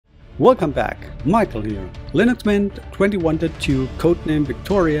Welcome back, Michael here. Linux Mint 21.2 codename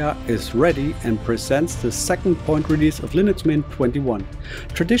Victoria is ready and presents the second point release of Linux Mint 21.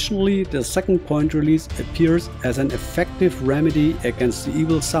 Traditionally, the second point release appears as an effective remedy against the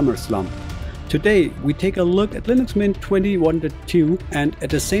evil summer slump. Today we take a look at Linux Mint 21.2 and at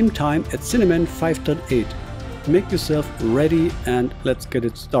the same time at Cinnamon 5.8. Make yourself ready and let's get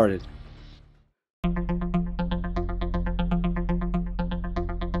it started.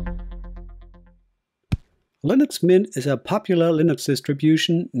 Linux Mint is a popular Linux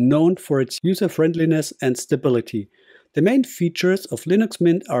distribution known for its user-friendliness and stability. The main features of Linux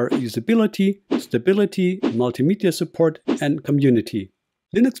Mint are usability, stability, multimedia support, and community.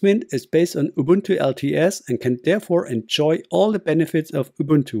 Linux Mint is based on Ubuntu LTS and can therefore enjoy all the benefits of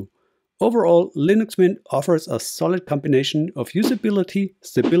Ubuntu. Overall, Linux Mint offers a solid combination of usability,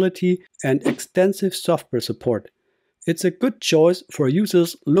 stability, and extensive software support. It's a good choice for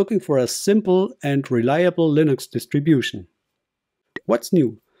users looking for a simple and reliable Linux distribution. What's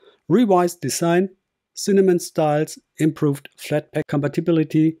new? Revised design, Cinnamon styles, improved Flatpak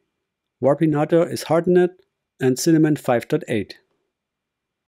compatibility, Warpinator is hardened, and Cinnamon 5.8.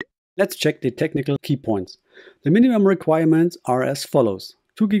 Let's check the technical key points. The minimum requirements are as follows: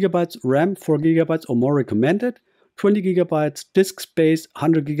 2 GB RAM, 4 GB or more recommended, 20 GB disk space,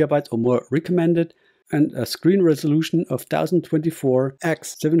 100 GB or more recommended, and a screen resolution of 1024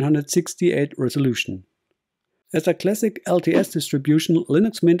 x 768 resolution. As a classic LTS distribution,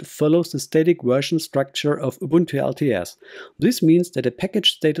 Linux Mint follows the static version structure of Ubuntu LTS. This means that the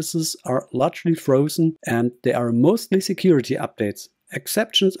package statuses are largely frozen and there are mostly security updates.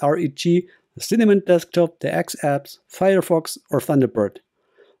 Exceptions are e.g. the Cinnamon desktop, the X apps, Firefox or Thunderbird.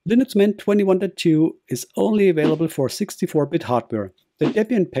 Linux Mint 21.2 is only available for 64-bit hardware. The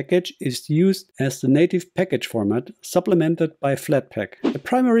Debian package is used as the native package format, supplemented by Flatpak. The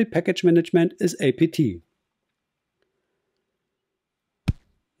primary package management is apt.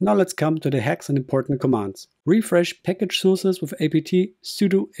 Now let's come to the hacks and important commands. Refresh package sources with apt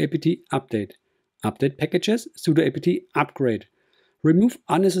sudo apt update. Update packages sudo apt upgrade. Remove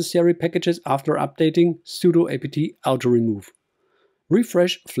unnecessary packages after updating sudo apt auto remove.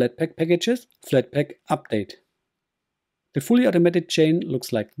 Refresh Flatpak packages Flatpak update. The fully automated chain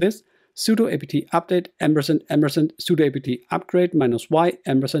looks like this: sudo apt update && sudo apt upgrade -y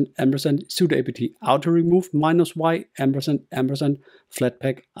 && sudo apt auto remove -y &&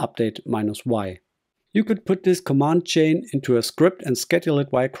 Flatpak update -y. You could put this command chain into a script and schedule it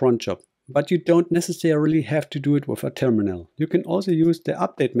via cron job, but you don't necessarily have to do it with a terminal. You can also use the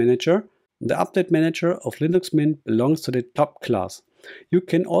update manager. The update manager of Linux Mint belongs to the top class. You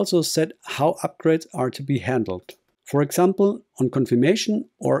can also set how upgrades are to be handled. For example, on confirmation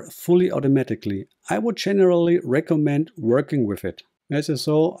or fully automatically. I would generally recommend working with it. As you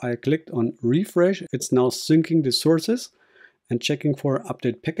saw, I clicked on refresh. It's now syncing the sources and checking for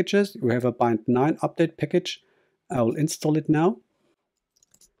update packages. We have a bind9 update package. I will install it now.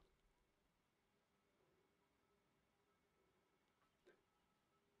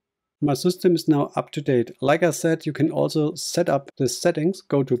 My system is now up to date. Like I said, you can also set up the settings.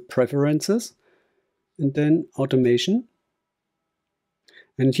 Go to Preferences and then Automation.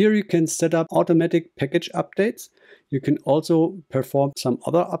 And here you can set up automatic package updates. You can also perform some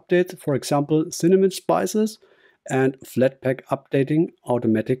other updates, for example, Cinnamon spices and Flatpak updating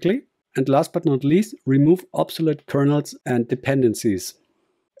automatically. And last but not least, remove obsolete kernels and dependencies.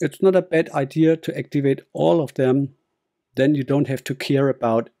 It's not a bad idea to activate all of them. Then you don't have to care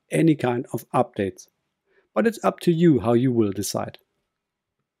about any kind of updates. But it's up to you how you will decide.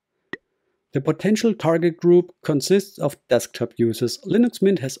 The potential target group consists of desktop users. Linux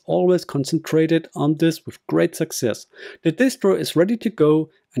Mint has always concentrated on this with great success. The distro is ready to go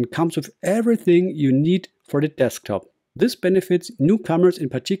and comes with everything you need for the desktop. This benefits newcomers in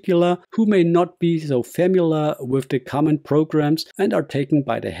particular who may not be so familiar with the common programs and are taken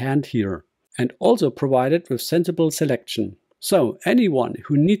by the hand here. And also provided with sensible selection. So anyone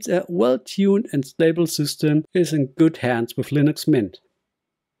who needs a well-tuned and stable system is in good hands with Linux Mint.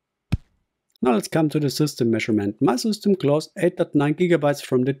 Now let's come to the system measurement. My system closed 8.9 GB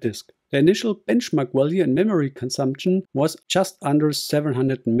from the disk. The initial benchmark value in memory consumption was just under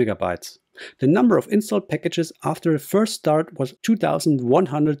 700 MB. The number of installed packages after the first start was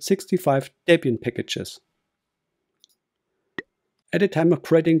 2165 Debian packages. At the time of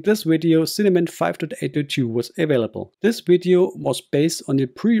creating this video, Cinnamon 5.8.2 was available. This video was based on the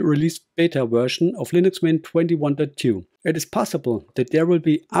pre-release beta version of Linux Mint 21.2. It is possible that there will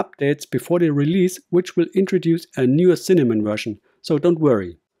be updates before the release which will introduce a newer Cinnamon version, so don't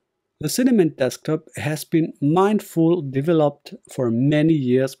worry. The Cinnamon desktop has been mindful developed for many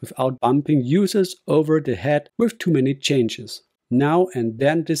years without bumping users over the head with too many changes. Now and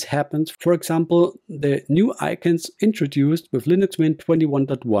then this happens. For example, the new icons introduced with Linux Mint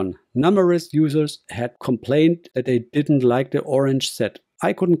 21.1. Numerous users had complained that they didn't like the orange set.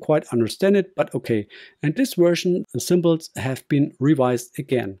 I couldn't quite understand it, but okay. And this version, the symbols have been revised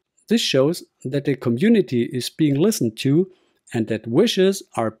again. This shows that the community is being listened to and that wishes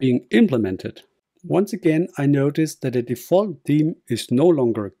are being implemented. Once again, I noticed that the default theme is no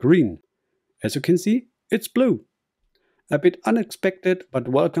longer green. As you can see, it's blue. A bit unexpected, but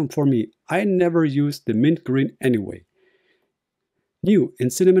welcome for me. I never used the mint green anyway. New in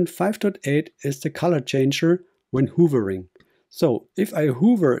Cinnamon 5.8 is the color changer when hovering. So if I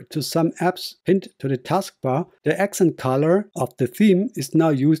hover to some apps pinned to the taskbar, the accent color of the theme is now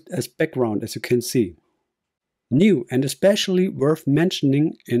used as background, as you can see. New and especially worth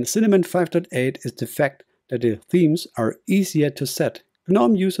mentioning in Cinnamon 5.8 is the fact that the themes are easier to set.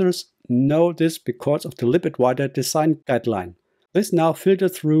 GNOME users know this because of the libadwaita design guideline. This now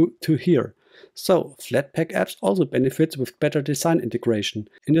filters through to here. So Flatpak apps also benefits with better design integration.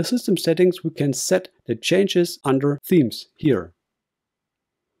 In the system settings we can set the changes under themes here.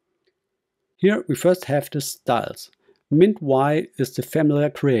 Here we first have the styles. Mint Y is the familiar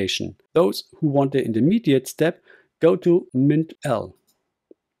creation. Those who want the intermediate step go to Mint L.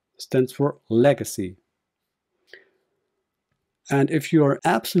 Stands for legacy. And if you are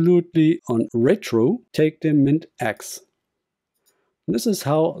absolutely on retro, take the Mint X. This is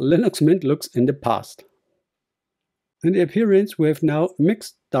how Linux Mint looks in the past. In the appearance we have now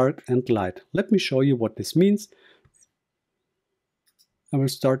mixed dark and light. Let me show you what this means. I will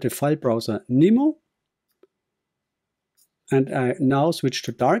start the file browser Nemo. And I now switch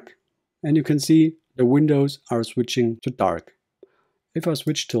to dark. And you can see the windows are switching to dark. If I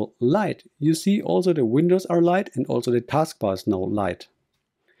switch to light, you see also the windows are light and also the taskbar is now light.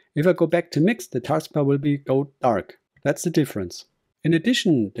 If I go back to mixed, the taskbar will go dark. That's the difference. In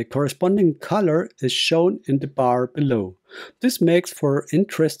addition, the corresponding color is shown in the bar below. This makes for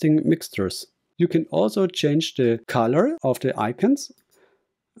interesting mixtures. You can also change the color of the icons.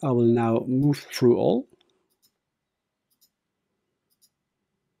 I will now move through all.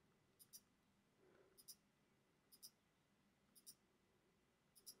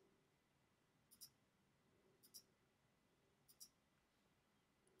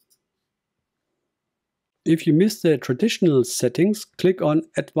 If you miss the traditional settings, click on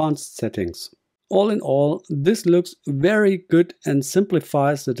Advanced Settings. All in all, this looks very good and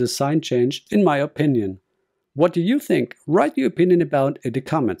simplifies the design change in my opinion. What do you think? Write your opinion about in the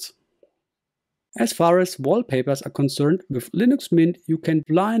comments. As far as wallpapers are concerned, with Linux Mint you can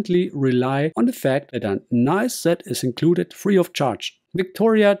blindly rely on the fact that a nice set is included free of charge.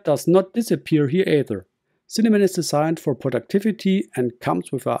 Victoria does not disappear here either. Cinnamon is designed for productivity and comes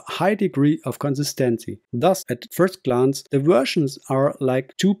with a high degree of consistency. Thus, at first glance, the versions are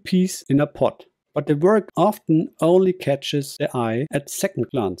like two peas in a pot. But the work often only catches the eye at second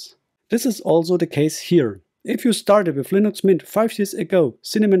glance. This is also the case here. If you started with Linux Mint 5 years ago,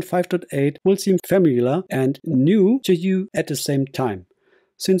 Cinnamon 5.8 will seem familiar and new to you at the same time.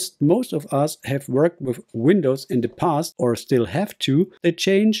 Since most of us have worked with Windows in the past or still have to, the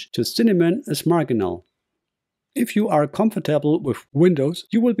change to Cinnamon is marginal. If you are comfortable with Windows,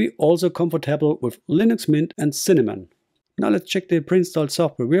 you will be also comfortable with Linux Mint and Cinnamon. Now let's check the pre-installed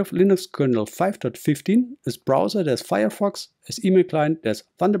software. We have Linux kernel 5.15, as browser there's Firefox, as email client there's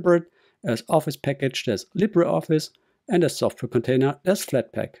Thunderbird, as Office package there's LibreOffice, and as software container there's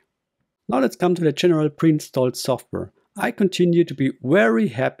Flatpak. Now let's come to the general pre-installed software. I continue to be very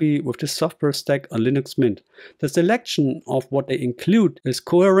happy with the software stack on Linux Mint. The selection of what they include is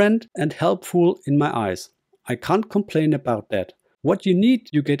coherent and helpful in my eyes. I can't complain about that. What you need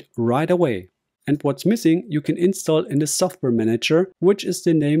you get right away. And what's missing you can install in the software manager, which is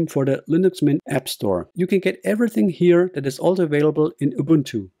the name for the Linux Mint App Store. You can get everything here that is also available in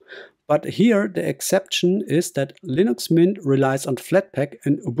Ubuntu. But here the exception is that Linux Mint relies on Flatpak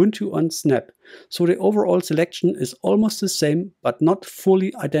and Ubuntu on Snap. So the overall selection is almost the same but not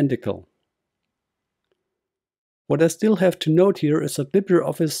fully identical. What I still have to note here is that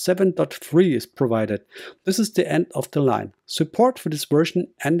LibreOffice 7.3 is provided. This is the end of the line. Support for this version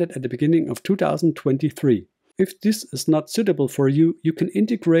ended at the beginning of 2023. If this is not suitable for you, you can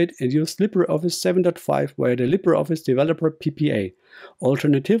integrate and use LibreOffice 7.5 via the LibreOffice Developer PPA.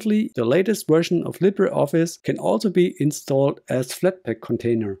 Alternatively, the latest version of LibreOffice can also be installed as Flatpak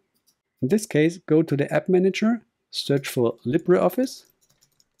container. In this case, go to the App Manager, search for LibreOffice.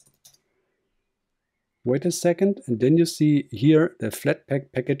 Wait a second, and then you see here the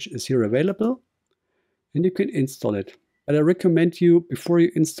Flatpak package is here available, and you can install it. But I recommend you, before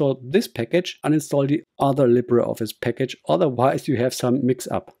you install this package, uninstall the other LibreOffice package, otherwise you have some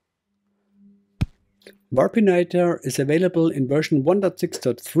mix-up. Warpinator is available in version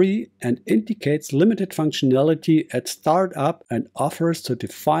 1.6.3 and indicates limited functionality at startup and offers to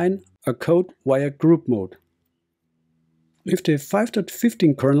define a code via group mode. If the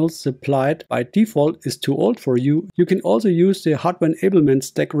 5.15 kernel supplied by default is too old for you, you can also use the hardware enablement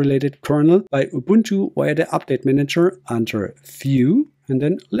stack related kernel by Ubuntu via the update manager under View and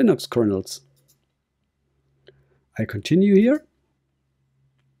then Linux kernels. I continue here.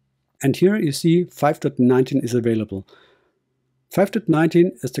 And here you see 5.19 is available.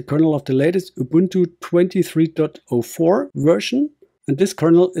 5.19 is the kernel of the latest Ubuntu 23.04 version. And this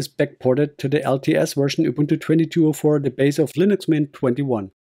kernel is backported to the LTS version Ubuntu 22.04, the base of Linux Mint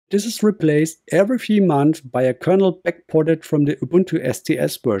 21. This is replaced every few months by a kernel backported from the Ubuntu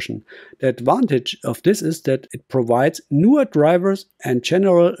STS version. The advantage of this is that it provides newer drivers and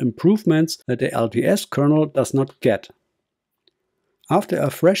general improvements that the LTS kernel does not get. After a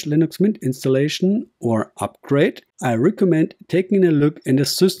fresh Linux Mint installation or upgrade, I recommend taking a look in the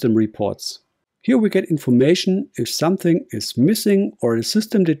system reports. Here we get information if something is missing or the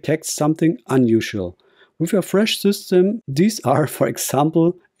system detects something unusual. With a fresh system, these are, for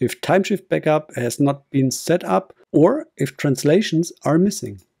example, if timeshift backup has not been set up or if translations are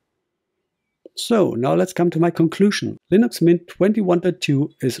missing. So now let's come to my conclusion. Linux Mint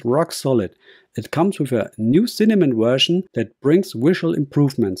 21.2 is rock solid. It comes with a new Cinnamon version that brings visual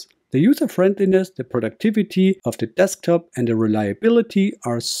improvements. The user-friendliness, the productivity of the desktop and the reliability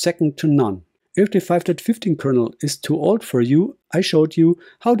are second to none. If the 5.15 kernel is too old for you, I showed you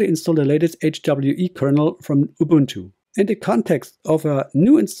how to install the latest HWE kernel from Ubuntu. In the context of a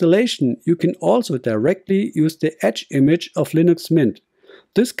new installation, you can also directly use the Edge image of Linux Mint.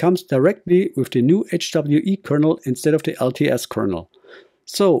 This comes directly with the new HWE kernel instead of the LTS kernel.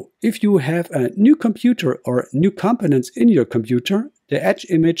 So, if you have a new computer or new components in your computer, the Edge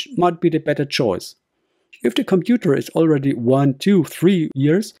image might be the better choice. If the computer is already 1, 2, 3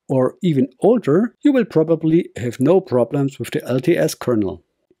 years or even older, you will probably have no problems with the LTS kernel.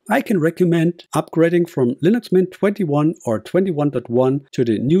 I can recommend upgrading from Linux Mint 21 or 21.1 to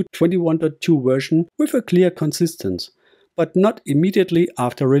the new 21.2 version with a clear consistency, but not immediately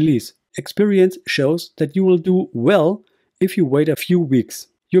after release. Experience shows that you will do well if you wait a few weeks.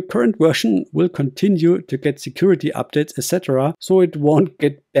 Your current version will continue to get security updates, etc., so it won't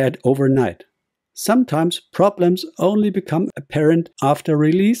get bad overnight. Sometimes problems only become apparent after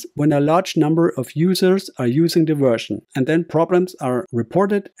release when a large number of users are using the version, and then problems are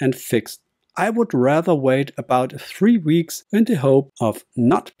reported and fixed. I would rather wait about 3 weeks in the hope of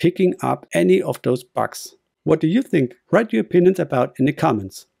not picking up any of those bugs. What do you think? Write your opinions about in the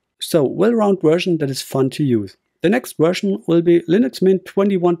comments. So, well-rounded version that is fun to use. The next version will be Linux Mint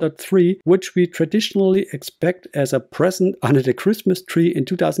 21.3, which we traditionally expect as a present under the Christmas tree in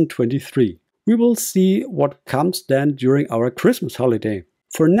 2023. We will see what comes then during our Christmas holiday.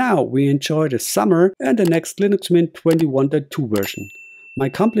 For now, we enjoy the summer and the next Linux Mint 21.2 version. My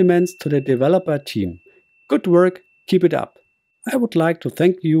compliments to the developer team. Good work, keep it up. I would like to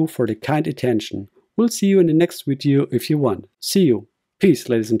thank you for the kind attention. We'll see you in the next video if you want. See you. Peace,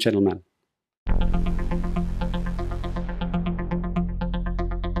 ladies and gentlemen.